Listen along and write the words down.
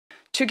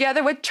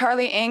Together with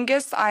Charlie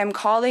Angus, I am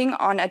calling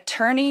on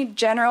Attorney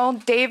General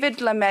David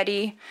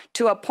Lametti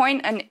to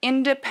appoint an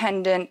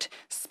independent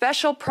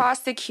special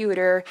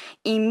prosecutor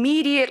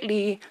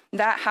immediately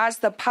that has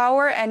the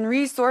power and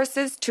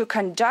resources to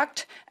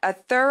conduct a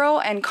thorough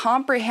and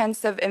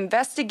comprehensive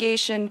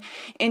investigation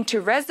into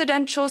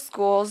residential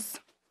schools,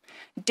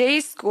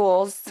 day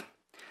schools,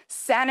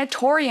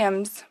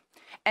 sanatoriums,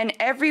 and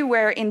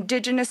everywhere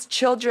Indigenous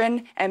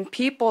children and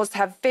peoples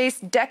have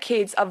faced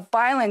decades of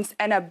violence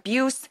and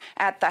abuse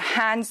at the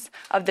hands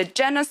of the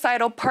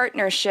genocidal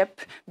partnership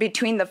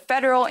between the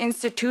federal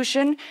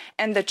institution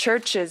and the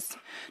churches.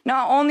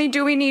 Not only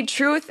do we need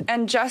truth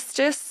and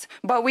justice,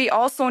 but we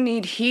also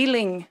need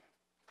healing.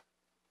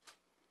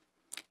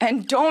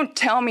 And don't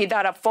tell me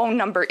that a phone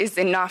number is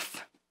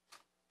enough.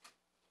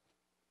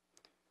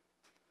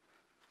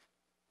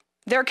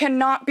 There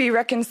cannot be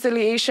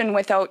reconciliation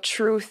without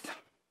truth.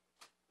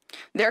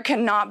 There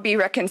cannot be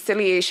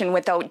reconciliation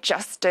without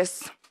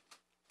justice.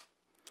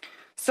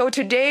 So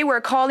today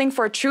we're calling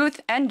for truth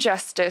and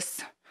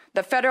justice.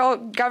 The federal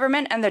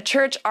government and the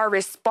church are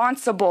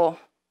responsible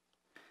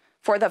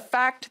for the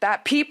fact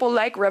that people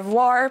like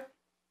Rivoire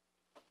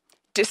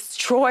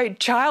destroyed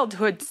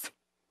childhoods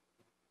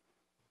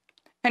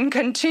and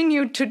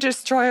continue to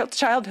destroy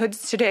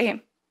childhoods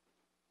today.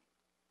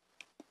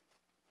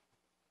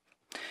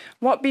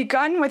 What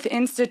began with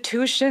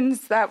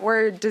institutions that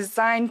were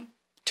designed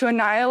to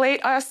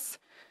annihilate us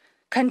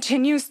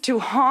continues to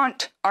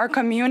haunt our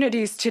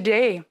communities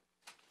today.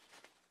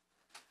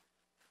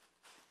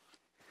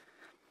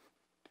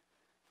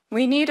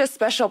 We need a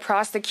special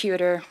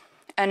prosecutor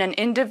and an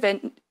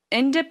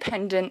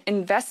independent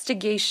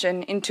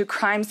investigation into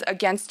crimes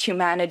against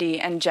humanity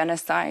and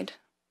genocide.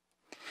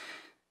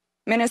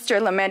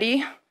 Minister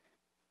Lametti,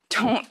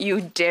 don't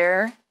you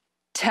dare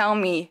tell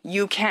me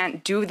you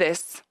can't do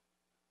this.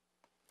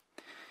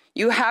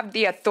 You have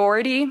the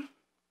authority.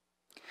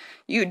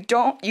 You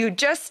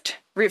just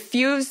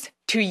refuse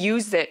to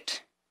use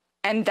it,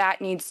 and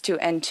that needs to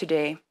end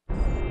today.